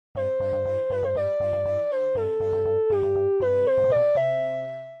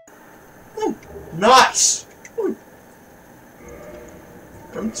Nice!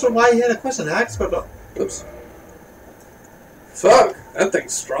 I'm not sure why he had a question axe, but... Oops. Fuck, that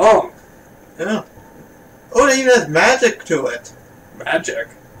thing's strong. Yeah. Oh, it even has magic to it. Magic?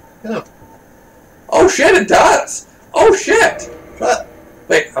 Yeah. Oh shit, it does! Oh shit! What?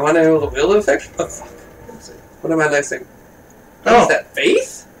 Wait, am I not able to wield it effectively? Oh fuck. Let's see. What am I missing? Oh. Is that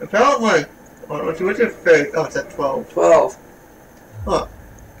faith? Apparently. What's your fate? Oh, it's at 12. 12. Huh.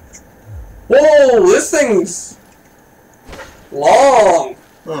 Whoa, this thing's long.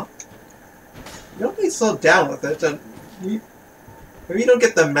 Huh. You don't need to slow down with it, and maybe you don't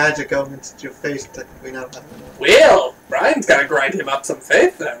get the magic elements at your face technically not having enough. Well, Brian's gotta grind him up some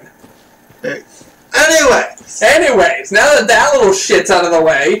faith then. Hey. Anyways, now that that little shit's out of the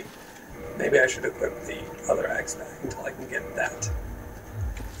way, maybe I should equip the other axe back until I can get that.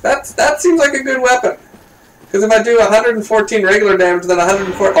 That seems like a good weapon. Because if I do 114 regular damage, then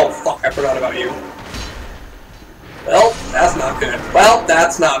 104... Oh, fuck, I forgot about you. Well, that's not good. Well,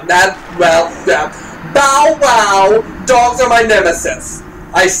 that's not... Bow wow! Dogs are my nemesis,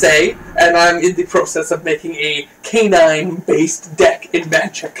 I say, and I'm in the process of making a canine-based deck in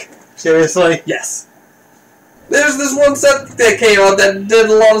Magic. Seriously? Yes. There's this one set that came out that did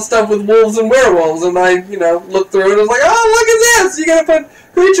a lot of stuff with wolves and werewolves, and I, looked through it and was like, oh, look at this! You gotta put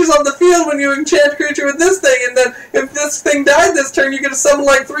creatures on the field when you enchant creature with this thing, and then if this thing died this turn, you get to summon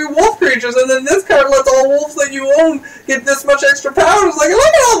like 3 wolf creatures, and then this card lets all wolves that you own get this much extra power. It's like, look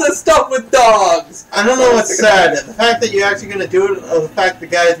at all this stuff with dogs! I don't know what's sad. The fact that you're actually gonna do it, or the fact the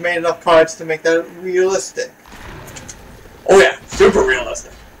guy's made enough cards to make that realistic. Oh yeah, super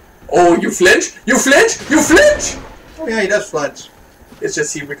realistic. Oh, you flinch? You flinch? You flinch! Oh yeah, he does flinch. It's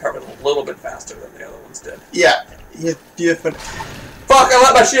just he recovered a little bit faster than the other ones did. Yeah, he's different. Fuck, I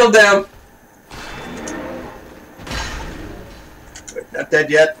let my shield down! Wait, not dead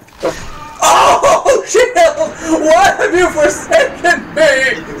yet. Oh, shield! What have you forsaken me?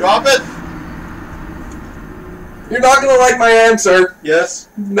 Did you drop it? You're not gonna like my answer. Yes.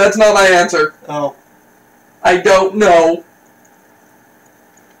 That's not my answer. Oh. I don't know.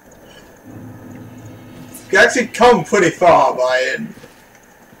 You actually come pretty far, Brian.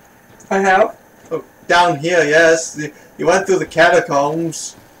 I have? Oh, down here, yes. You went through the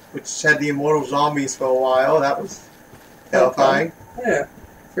catacombs, which had the immortal zombies for a while. That was terrifying. Yeah.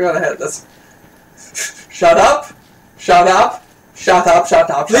 Forgot I had this. Shut up! Shut up! Shut up,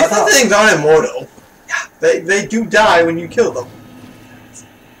 shut up, shut up. These things aren't immortal. Yeah. They do die when you kill them.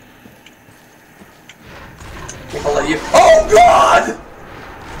 I'll let you... Oh, God!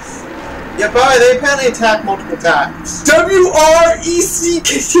 Yeah, but they apparently attack multiple times.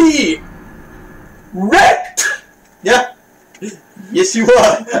 W-R-E-C-K-T! Wrecked! Yeah. Yes, you were.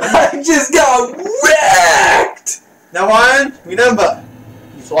 I just got wrecked! Now, Ryan, remember,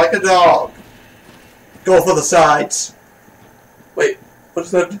 he's like a dog. Go for the sides. Wait, what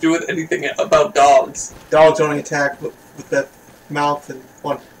does that have to do with anything about dogs? Dogs only attack with their mouth and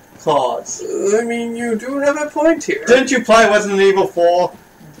one claws. I mean, you do have a point here. Didn't you play Resident Evil 4?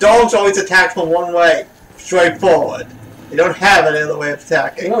 Dogs always attack from one way, straight forward. They don't have any other way of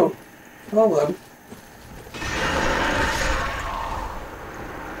attacking. No. Well then.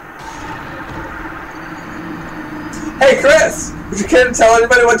 Hey Chris! Would you care to tell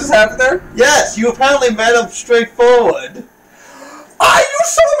anybody what just happened there? Yes, you apparently met him straight forward. You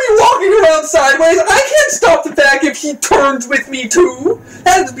saw me walking around sideways! I can't stop the fact if he turns with me too!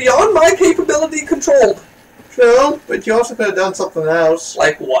 That is beyond my capability control. True, but you also could have done something else.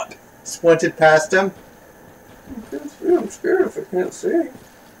 Like what? Splinted past him. I'm scared if I can't see.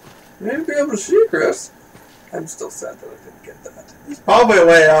 Maybe be able to see, Chris. I'm still sad that I didn't get that. He's probably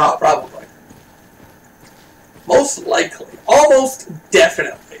way up. Probably. Most likely. Almost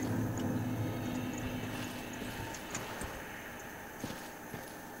definitely.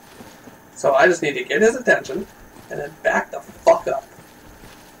 So I just need to get his attention and then back the fuck up.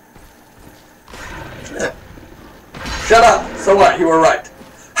 Yeah. Shut up! So what? You were right.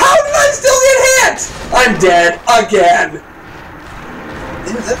 How did I still get hit? I'm dead again.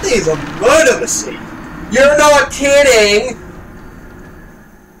 Dude, that thing is a murder machine. You're not kidding.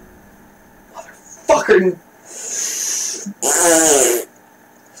 Motherfucker.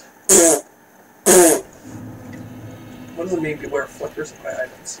 What does it mean, beware of flickers in my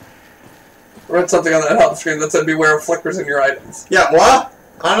items? I read something on that help screen that said beware of flickers in your items. Yeah, what?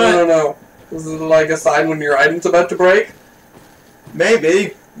 I don't know. Is it like a sign when your item's about to break?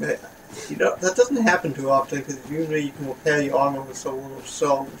 Maybe. You know, that doesn't happen too often because usually you can repair your armor with so little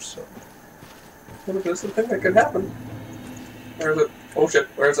souls. So. Well, if there's something that could happen. Where is it? Oh shit,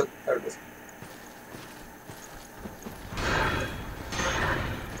 where is it? There it is.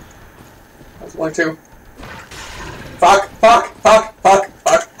 I was Only 2. Fuck! Fuck! Fuck! Fuck!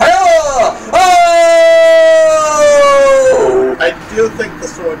 Fuck! Hiya! Oh! I do think the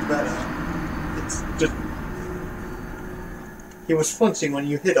sword's better. It's just... He was flinching when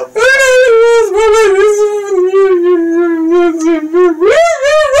you hit him.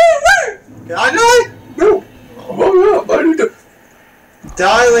 Can I die? No. Oh yeah, I need to...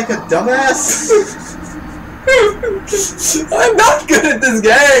 Die like a dumbass? I'm not good at this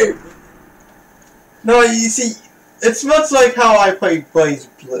game! No, you see, it's much like how I play Blaze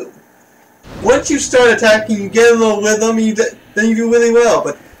Blue. Once you start attacking, you get a little rhythm, then you do really well.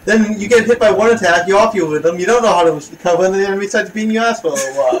 But then you get hit by one attack, you're off your rhythm, you don't know how to recover, and the enemy starts beating your ass for a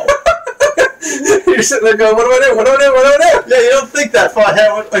little while. You're sitting there going, what do I do? What do I do? What do I do? Yeah, you don't think that far ahead.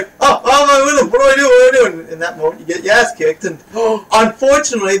 Like, oh, my rhythm, what do I do? What do I do? And in that moment, you get your ass kicked, and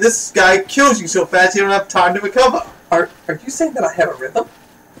unfortunately, this guy kills you so fast you don't have time to recover. Are you saying that I have a rhythm?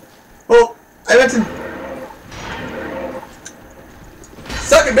 Well, I meant to...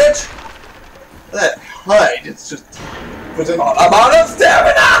 Suck it, bitch! That hide, it's just... I'm out of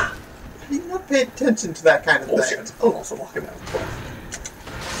stamina! You not pay attention to that kind of thing. Shit. I'm also walking out.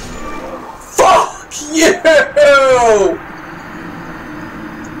 Fuck you!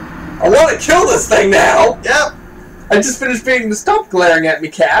 I want to kill this thing now! Yep. I just finished being... Stop glaring at me,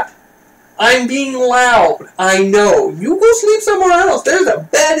 cat. I'm being loud. I know. You go sleep somewhere else. There's a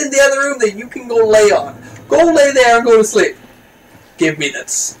bed in the other room that you can go lay on. Go lay there and go to sleep. Give me that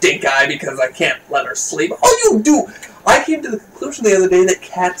stink eye because I can't let her sleep. Oh, you do! I came to the conclusion the other day that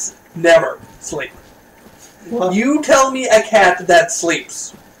cats never sleep. What? You tell me a cat that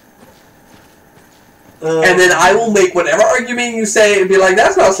sleeps. And then I will make whatever argument you say and be like,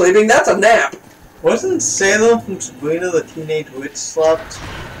 that's not sleeping, that's a nap. Wasn't Salem from Sabrina the Teenage Witch slept?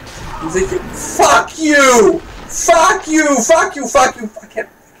 He's like, fuck you! Fuck you! Fuck you! Fuck you! I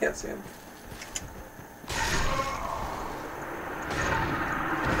can't see him.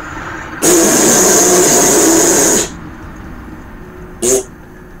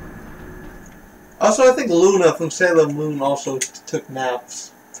 Also, I think Luna from Sailor Moon also took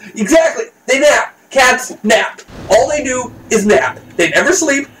naps. Exactly! They nap! Cats nap! All they do is nap. They never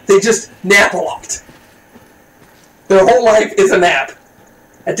sleep, they just nap a lot. Their whole life is a nap.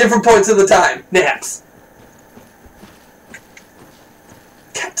 At different points of the time. Naps.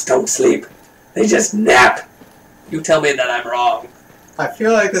 Cats don't sleep. They just nap. You tell me that I'm wrong. I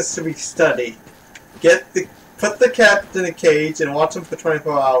feel like this should be studied. Put the cat in a cage and watch him for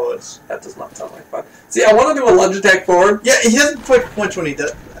 24 hours. That does not sound like fun. See, I want to do a lunge attack forward. Yeah, he doesn't quite punch when he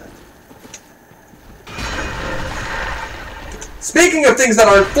does that. Speaking of things that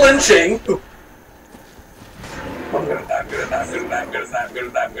aren't flinching... Ooh. I'm gonna die, I'm gonna die, I'm gonna die, I'm gonna die, I'm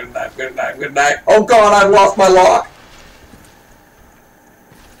gonna die, I'm gonna die, I'm gonna die, I'm gonna die. Oh god, I've lost my lock!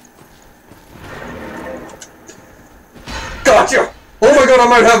 Gotcha! Oh my god, I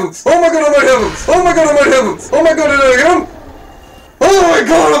might have him! Oh my god, I might have him! Oh my god, I might have him! Oh my god, did I get him? Oh, I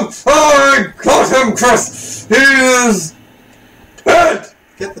got him! I got him, Chris! He is dead!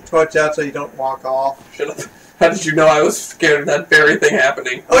 Get the torch out so you don't walk off. Shut up. How did you know I was scared of that very thing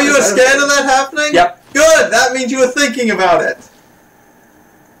happening? Oh, you were scared of that happening? Yep. Good! That means you were thinking about it.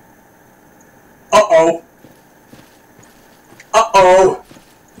 Uh-oh. Uh-oh.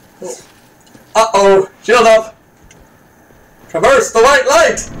 Uh-oh. Shield up. Traverse the white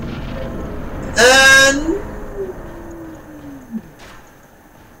light. And...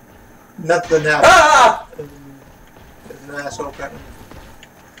 nothing happened. Ah! There's an asshole coming.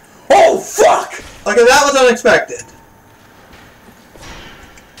 Oh, fuck! Okay, that was unexpected.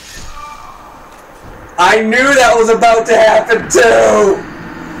 I knew that was about to happen, too!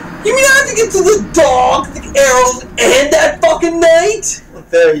 You mean I have to get to the dog, the arrows, and that fucking knight? Well,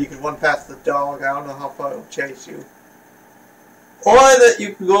 there, you can run past the dog. I don't know how far it'll chase you. Or that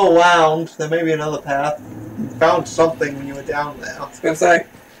you can go around. There may be another path. You found something when you were down there. I was gonna say,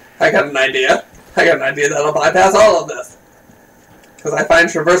 I got an idea. I got an idea that'll bypass all of this. Because I find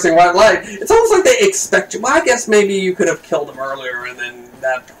traversing white light, it's almost like they expect you. Well, I guess maybe you could have killed him earlier and then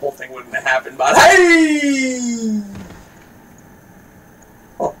that whole thing wouldn't have happened, but hey!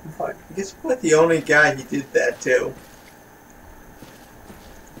 Oh, I'm fine. I guess you're not the only guy he did that to.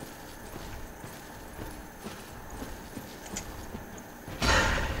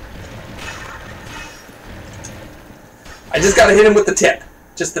 I just gotta hit him with the tip.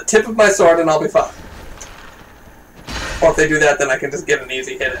 Just the tip of my sword and I'll be fine. Or if they do that, then I can just get an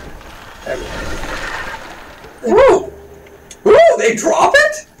easy hit in. Ooh! Ooh, they drop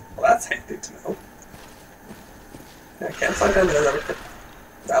it? Well, that's handy to know. I can't slide down there.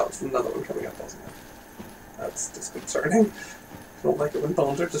 That was another one coming up, wasn't it? That's disconcerting. I don't like it when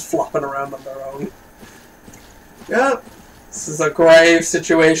bones are just flopping around on their own. Yep. This is a grave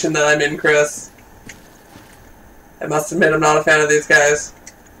situation that I'm in, Chris. I must admit I'm not a fan of these guys.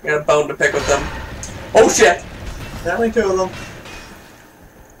 I got a bone to pick with them. Oh shit! Only two of them.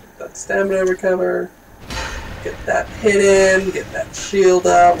 That stamina recover. Get that hit in. Get that shield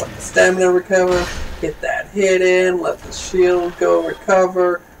up. Let the stamina recover. Get that hit in. Let the shield go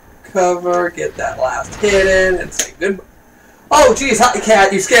recover. Cover. Get that last hit in. And say goodbye. Oh jeez, hi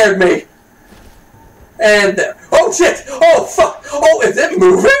cat, you scared me. And there. Oh shit! Oh fuck! Oh, is it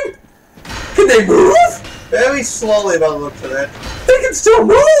moving? Can they move? Very slowly by the looks of it. They can still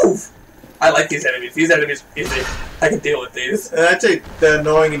move! I like these enemies. These enemies are easy. I can deal with these. And I'd say they're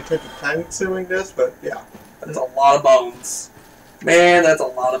annoying in terms of time consuming this, but yeah. That's a lot of bones. Man, that's a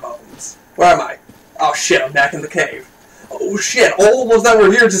lot of bones. Where am I? Oh shit, I'm back in the cave. Oh shit, all those that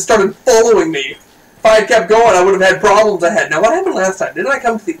were here just started following me. If I had kept going, I would have had problems ahead. Now, what happened last time? Didn't I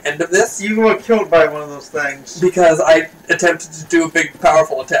come to the end of this? You were killed by one of those things. Because I attempted to do a big,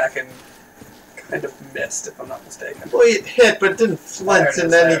 powerful attack and kind of missed, if I'm not mistaken. Well, it hit, but it didn't flinch,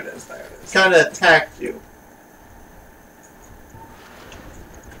 and then it kind of attacked you.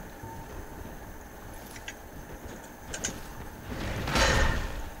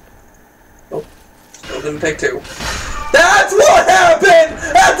 Oh, still didn't take two. That's what happened!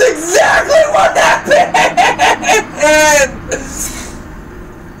 That's exactly what happened!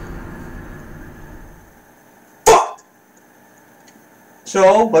 Fuck!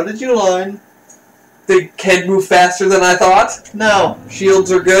 So, what did you learn? They can move faster than I thought. No.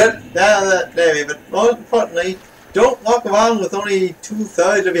 Shields are good. Yeah, maybe, but more importantly, don't walk around with only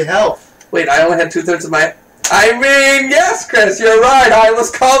 2/3 of your health. Wait, I only had 2/3 of my... I mean, yes, Chris, you're right. I was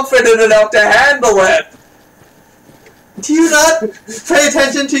confident enough to handle it. Do you not pay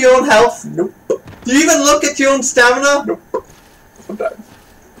attention to your own health? Nope. Do you even look at your own stamina? Nope. Sometimes.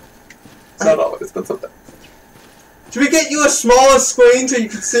 Not always, but sometimes. Should we get you a smaller screen so you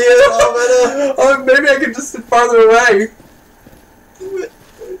can see it all better? Oh, maybe I can just sit farther away.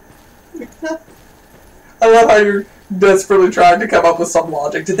 I love how you're desperately trying to come up with some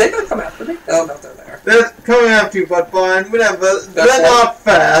logic. Did they not come after me? Oh, no, they're there. They're coming after you, but fine, whatever. They're not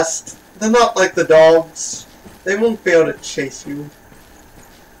fast. They're not like the dogs. They won't be able to chase you.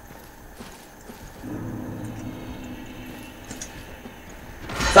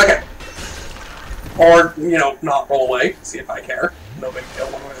 Suck it. Or, you know, not roll away. See if I care. No big deal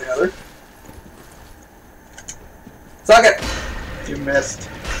one way or the other. Suck it. You missed.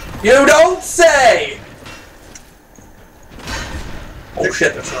 You don't say! Oh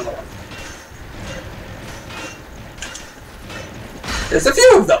shit, there's another one. There's a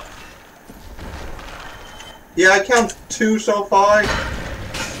few of them. Yeah, I count 2 so far.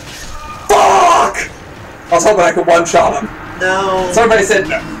 Fuck! I was hoping I could one-shot him. No. Somebody said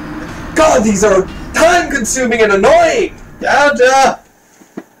no. God, these are time-consuming and annoying! Gotcha!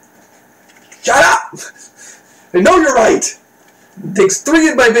 Shut up! I know you're right! It takes 3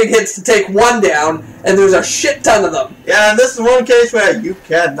 of my big hits to take 1 down, and there's a shit ton of them. Yeah, and this is one case where you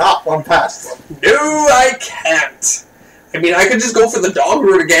cannot run past them. No, I can't. I mean, I could just go for the dog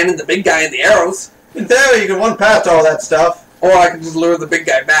route again and the big guy and the arrows. In theory, you can run past all that stuff. Or I can just lure the big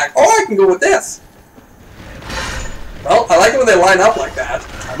guy back. Or I can go with this. Well, I like it when they line up like that,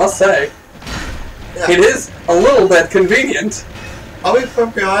 I must say. Yeah. It is a little bit convenient. I'll be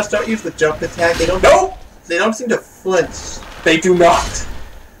perfectly honest, don't use the jump attack. They don't. Nope! They don't seem to flinch. They do not.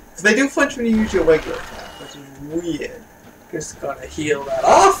 They do flinch when you use your regular attack, which is weird. Just gonna heal that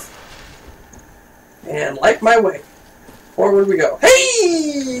off. And light my way. Forward we go.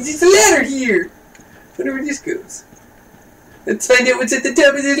 Hey! There's a ladder here! Wonder where this goes. Let's find out what's at the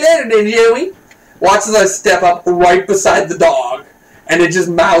top of this ladder then, shall we? Watch as I step up right beside the dog. And it just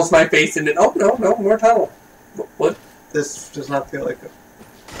mouths my face in it. Oh, no, no, more tunnel. What? This does not feel like a...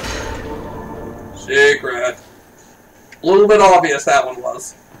 Secret. A little bit obvious that one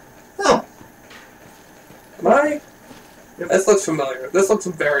was. Oh. Am I? Yep. This looks familiar. This looks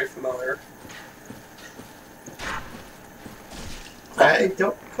very familiar. I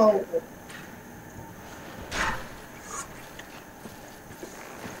don't recall.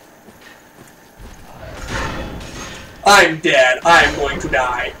 I'm dead. I'm going to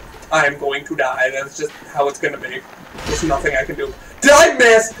die. I'm going to die. That's just how it's going to be. There's nothing I can do. Did I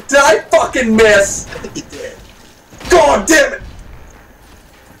miss? Did I fucking miss? I think you did. God damn it!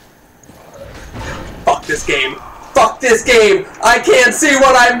 Fuck this game. Fuck this game! I can't see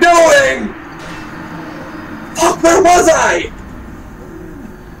what I'm doing! Fuck, where was I?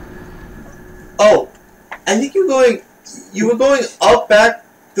 Oh, I think you were going up back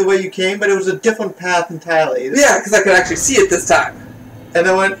the way you came, but it was a different path entirely. Yeah, because I could actually see it this time. And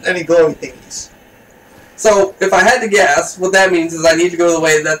there weren't any glowy thingies. So, if I had to guess, what that means is I need to go the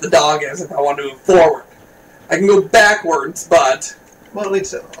way that the dog is if I want to move forward. I can go backwards, but... Well, at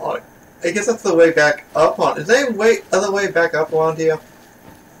least, I guess that's the way back up on. Is there any other way back up around here?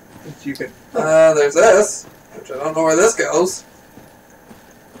 That you could... there's this, which I don't know where this goes.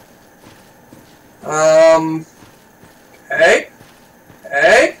 Okay.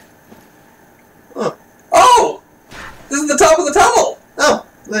 Hey. Huh. Oh! This is the top of the tunnel! Oh,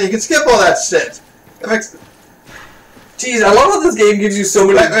 then you can skip all that shit. That makes... Jeez, I love how this game gives you so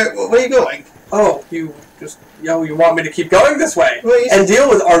many... Wait, where are you going? Oh, you just... you want me to keep going this way? Well, and deal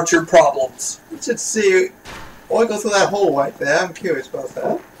with Archer problems. You should see... Or go through that hole right there. I'm curious about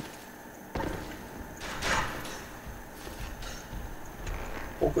that.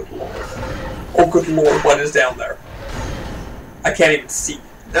 Oh, good lord. Oh, good lord, what is down there? I can't even see.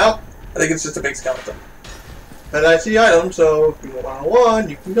 No. I think it's just a big skeleton. But I see items, so if you want one,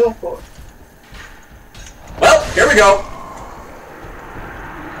 you can go for it. Well, here we go.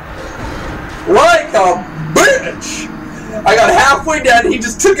 Like a bitch! I got halfway down, he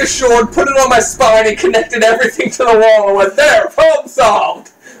just took a sword, put it on my spine, and connected everything to the wall, and went, there, problem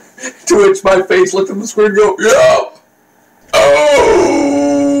solved! To which my face looked at the screen and go, yeah! Oh!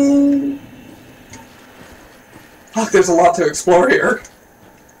 Fuck, there's a lot to explore here.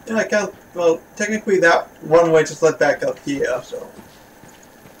 Yeah, I can't... Well, technically that one way just led back up here, so...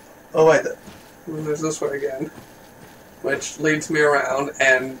 Oh, wait. And there's this way again. Which leads me around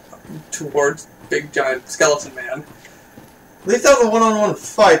and towards big giant skeleton man. At least that was a one-on-one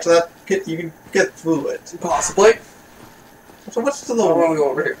fight, so that you can get through it. Possibly. So what's to the... I want to go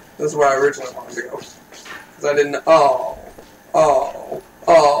over here. This is where I originally wanted to go. Because I didn't... Oh. Oh.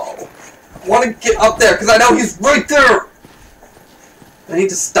 Oh. I want to get up there, because I know he's right there! I need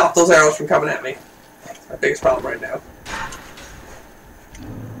to stop those arrows from coming at me. That's my biggest problem right now.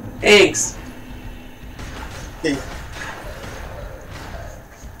 Thanks. Okay.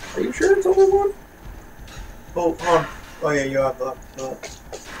 Are you sure it's only one? Oh, on. Oh yeah, you have that.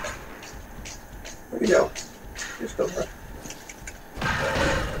 Where'd you go? You're still there.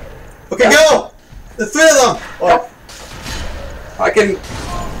 Okay, go! The three of them! Oh. I can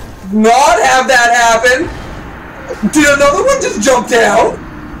not have that happen! Did another one just jump down?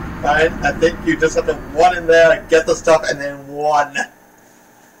 I think you just have to run in there and get the stuff and then run.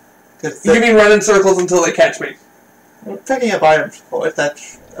 You mean run in circles until they catch me? I'm picking up items for it,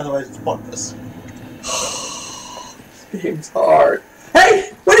 that's otherwise it's pointless. This game's hard.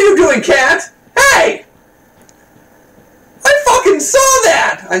 Hey! What are you doing, cat? Hey! I fucking saw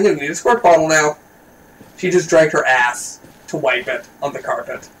that! I'm gonna need a squirt bottle now. She just drank her ass to wipe it on the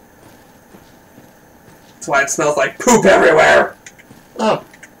carpet. That's why it smells like poop everywhere. Oh.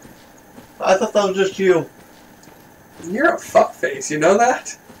 I thought that was just you. You're a fuckface, you know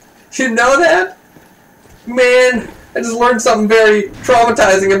that? You know that? Man, I just learned something very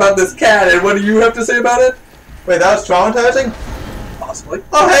traumatizing about this cat, and what do you have to say about it? Wait, that was traumatizing? Possibly.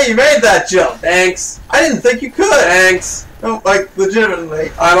 Oh, hey, you made that jump! Thanks. I didn't think you could! Thanks. No, like,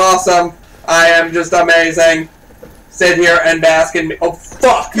 legitimately. I'm awesome. I am just amazing. Sit here and bask in me. Oh,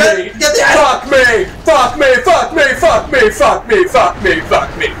 fuck me! Get the fuck me! Fuck me! Fuck me! Fuck me! Fuck me! Fuck me!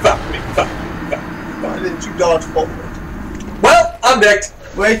 Fuck me! Fuck me! Fuck me! Why didn't you dodge forward? Well, I'm dicked.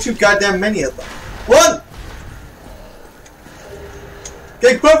 Way too goddamn many of them. One!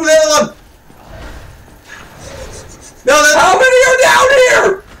 Okay, go for the other one! No, that's... How many are down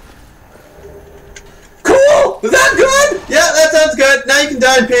here? Cool! Is that good? Yeah, that sounds good. Now you can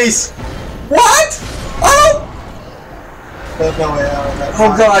die in peace. What? Oh! There's no way out of that.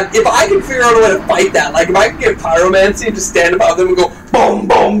 Oh god, if I can figure out a way to fight that, like if I can get pyromancy and just stand above them and go boom,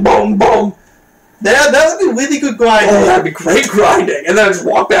 boom, boom, boom. That would be really good grinding. Oh, that'd be great grinding. And then I just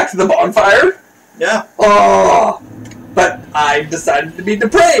walk back to the bonfire. Yeah. Oh, but I decided to be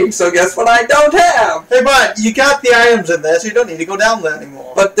depraved, so guess what I don't have? Hey, but you got the items in there, so you don't need to go down there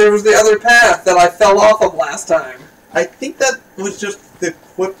anymore. But there was the other path that I fell off of last time. I think that was just the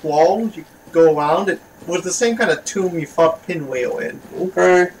quick wall you go around. It was the same kind of tomb you fought Pinwheel in.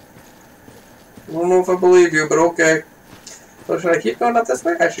 Okay. I don't know if I believe you, but okay. So should I keep going up this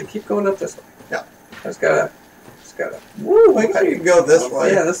way? I should keep going up this way. Yeah. I just gotta... Woo! I think you can go this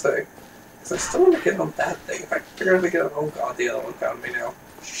way. Yeah, this way. Because I still want to get on that thing. If I figure out to get on... Oh god, the other one found me now.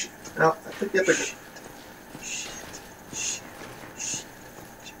 Shit. No, I think you have to... Shit.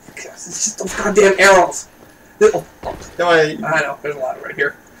 It's just those goddamn arrows. Oh, No, I know, there's a lot right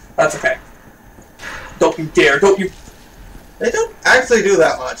here. That's okay. Don't you dare, don't you... They don't actually do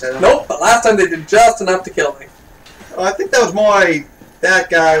that much. I don't Nope, but last time they did just enough to kill me. I think that was more a that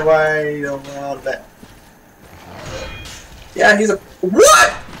guy right around there. Yeah, he's a...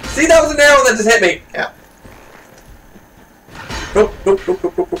 What?! See, that was an arrow that just hit me. Yeah. Nope, nope, nope,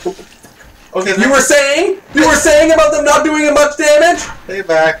 nope, nope, nope, nope. Okay, You were saying about them not doing much damage? take it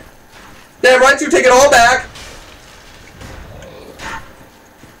back. Damn right, you take it all back.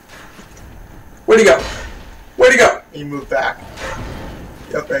 Where'd he go? Where'd he go? He moved back.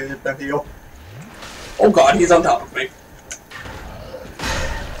 Yep, right hit that heel. Oh god, he's on top of me.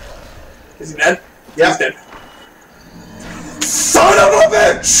 Is he dead? Yeah. He's dead. Son of a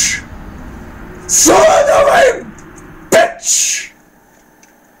bitch! Son of a bitch!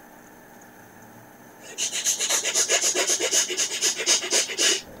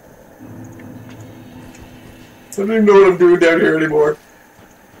 I don't even know what I'm doing down here anymore.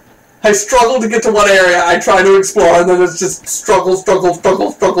 I struggle to get to one area I try to explore, and then it's just struggle, struggle,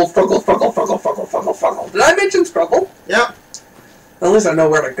 struggle, struggle, struggle, struggle, struggle, struggle, struggle, struggle. Did I mention struggle? Yep. At least I know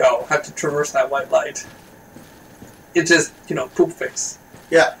where to go. I have to traverse that white light. It's just, you know, poop face.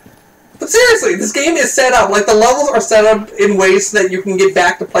 Yeah. But seriously, this game is set up, like the levels are set up in ways so that you can get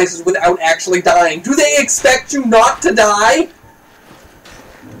back to places without actually dying. Do they expect you not to die?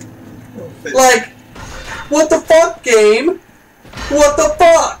 Like, what the fuck, game? What the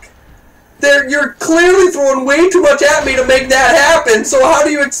fuck? You're clearly throwing way too much at me to make that happen, so how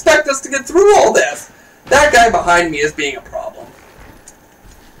do you expect us to get through all this? That guy behind me is being a problem.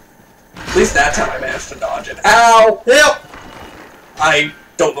 At least that time I managed to dodge it. Ow! Yep. I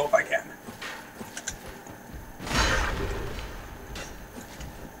don't know if I can.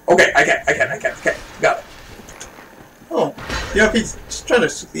 Okay, I can. Got it. Oh. Yep, he's just trying to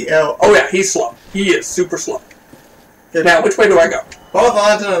shoot the arrow. Oh yeah, he's slow. He is super slow. Good. Now, which way do I go? Both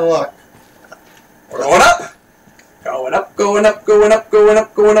onto and look. We're going up! Going up, going up, going up, going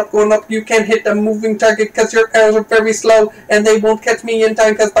up, going up, going up. You can't hit a moving target because your arrows are very slow and they won't catch me in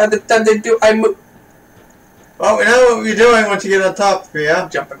time because by the time they do, I move. Well, we know what you're doing once you get on top, yeah?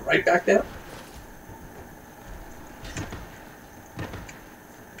 Jumping right back down.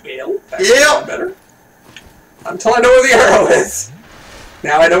 Well, that's better. Until I know where the arrow is.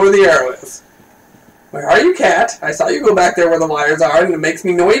 Now I know where the arrow is. Where are you, cat? I saw you go back there where the wires are and it makes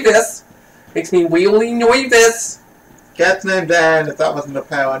me nervous. Makes me really nervous. Cat's named Dan, if that wasn't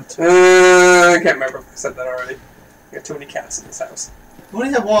apparent. I can't remember if I said that already. I got too many cats in this house. We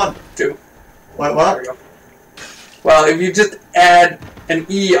only have one. Two. What? There we go. Well, if you just add an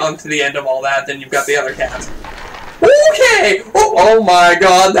E onto the end of all that, then you've got the other cat. Okay! Oh my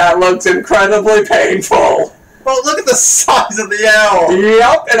god, that looks incredibly painful! Well, look at the size of the arrow!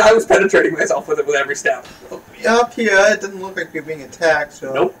 Yep, and I was penetrating myself with it with every step. Up here, it didn't look like you're being attacked,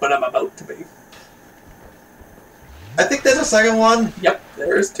 so... Nope, but I'm about to be. I think there's a second one. Yep,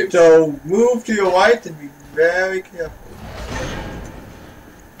 there is two. So, move to your right and be very careful.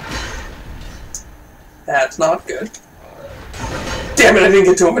 That's not good. Damn it, I didn't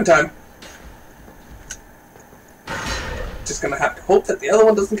get to him in time. Just gonna have to hope that the other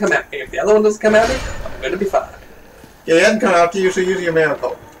one doesn't come at me. If the other one doesn't come at me, I'm gonna be fine. Yeah, he hasn't come after you, so use your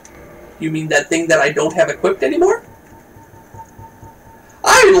miracle. You mean that thing that I don't have equipped anymore?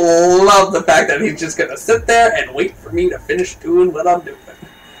 I love the fact that he's just gonna sit there and wait for me to finish doing what I'm doing.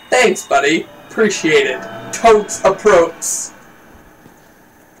 Thanks, buddy. Appreciate it. Totes approach.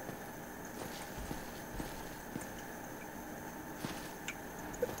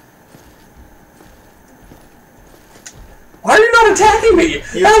 Why are you not attacking me?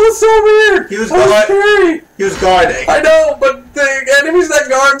 That was so weird. He was scary. He was guarding. I know, but the enemies that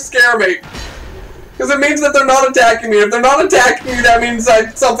guard scare me. Because it means that they're not attacking me. If they're not attacking me, that means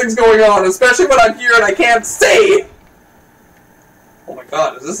that something's going on. Especially when I'm here and I can't see. Oh my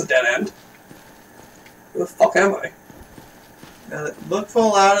god, is this a dead end? Where the fuck am I? Now, look for a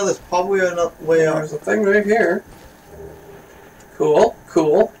ladder. There's probably a way out. There's a thing right here. Cool,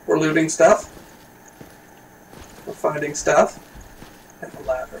 cool. We're looting stuff. We're finding stuff. And a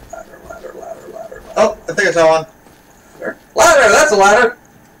ladder, ladder, ladder, ladder, ladder. Oh, I think I saw one. Ladder. Ladder! That's a ladder!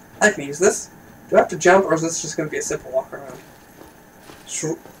 I can use this. Do I have to jump, or is this just going to be a simple walk around?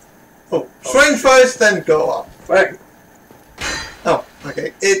 Swing first, then go up. Swing. Oh,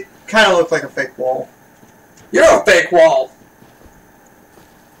 okay. It kind of looked like a fake wall. You're a fake wall!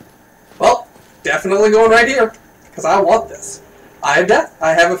 Well, definitely going right here. Because I want this. I have death.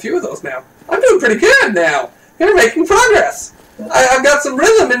 I have a few of those now. I'm doing pretty good now. You're making progress. I've got some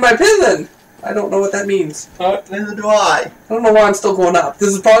rhythm in my piston. I don't know what that means. Neither do I. I don't know why I'm still going up. This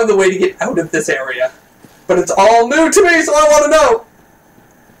is probably the way to get out of this area. But it's all new to me, so I want to know.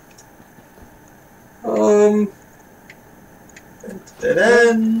 Dead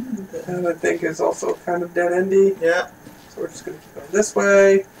end. And I think is also kind of dead-endy. Yeah. So we're just going to keep going this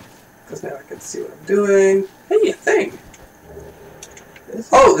way, because now I can see what I'm doing. Hey, a thing!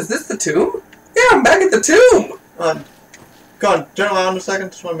 Oh, is this the tomb? Yeah, I'm back at the tomb! Go on, turn around a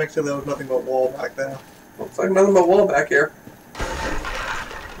second. Just want to make sure there was nothing but wall back there. Looks like nothing but wall back here.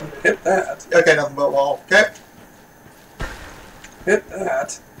 Hit that. Okay, nothing but wall. Okay. Hit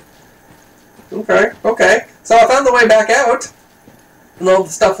that. Okay, okay. So I found the way back out. And all the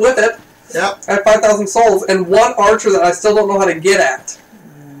stuff with it. Yep. I have 5,000 souls and one archer that I still don't know how to get at.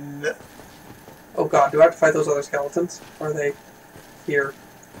 No. Oh god, do I have to fight those other skeletons? Or are they here?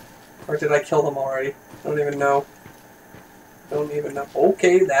 Or did I kill them already? I don't even know. Don't even know.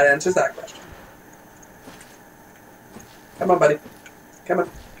 Okay, that answers that question. Come on, buddy. Come on.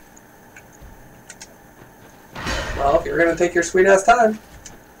 Well, if you're going to take your sweet-ass time.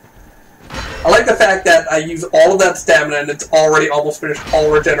 I like the fact that I use all of that stamina and it's already almost finished all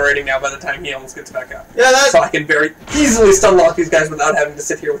regenerating now by the time he almost gets back up. Yeah, that's... So I can very easily stun lock these guys without having to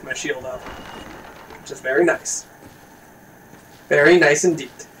sit here with my shield up. Which is very nice. Very nice indeed.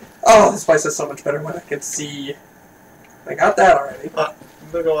 Oh, this place is so much better when I can see. I got that already.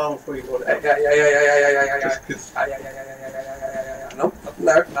 Look around before you go down. Yeah. Nope, nothing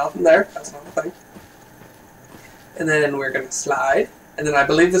there, nothing there. That's not a thing. And then we're gonna slide. And then I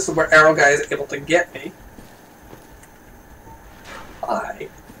believe this is where Arrow Guy is able to get me. Hi.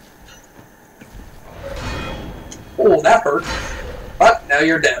 Oh, that hurt. But now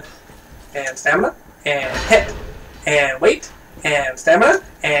you're dead. And stamina. And hit. And wait. And stamina.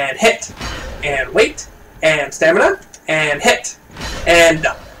 And hit. And wait. And stamina. And hit. And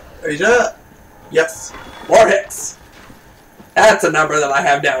done. Are you done? Yes. More hits. That's a number that I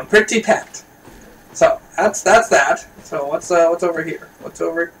have down pretty packed. So that's that. So what's over here? What's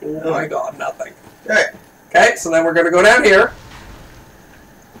over? Oh my god, nothing. Okay. Okay, so then we're gonna go down here.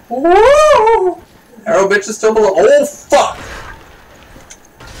 Woo! Arrow bitch is still below. Oh fuck!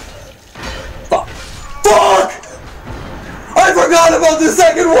 Fuck! Fuck! I forgot about the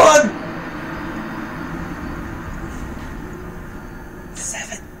second one.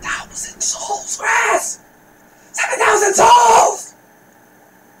 7,000 souls, Grass! 7,000 souls!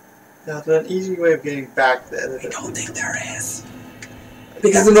 Now, there's an easy way of getting back there. I don't think there is.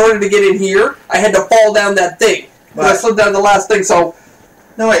 Because in order to get in here, I had to fall down that thing. But I slid down the last thing, so...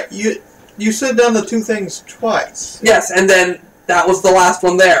 No, wait, you slid down the two things twice. Yes, and then that was the last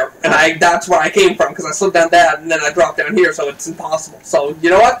one there. And that's where I came from, because I slid down that, and then I dropped down here, so it's impossible. So, you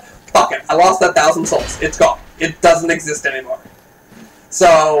know what? Fuck it. I lost that 1,000 souls. It's gone. It doesn't exist anymore.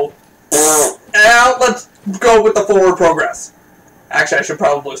 So... now, let's go with the forward progress. Actually, I should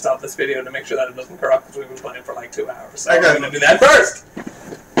probably stop this video to make sure that it doesn't corrupt because we've been playing for like 2 hours. So I'm going to do that first.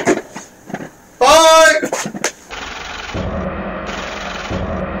 Bye!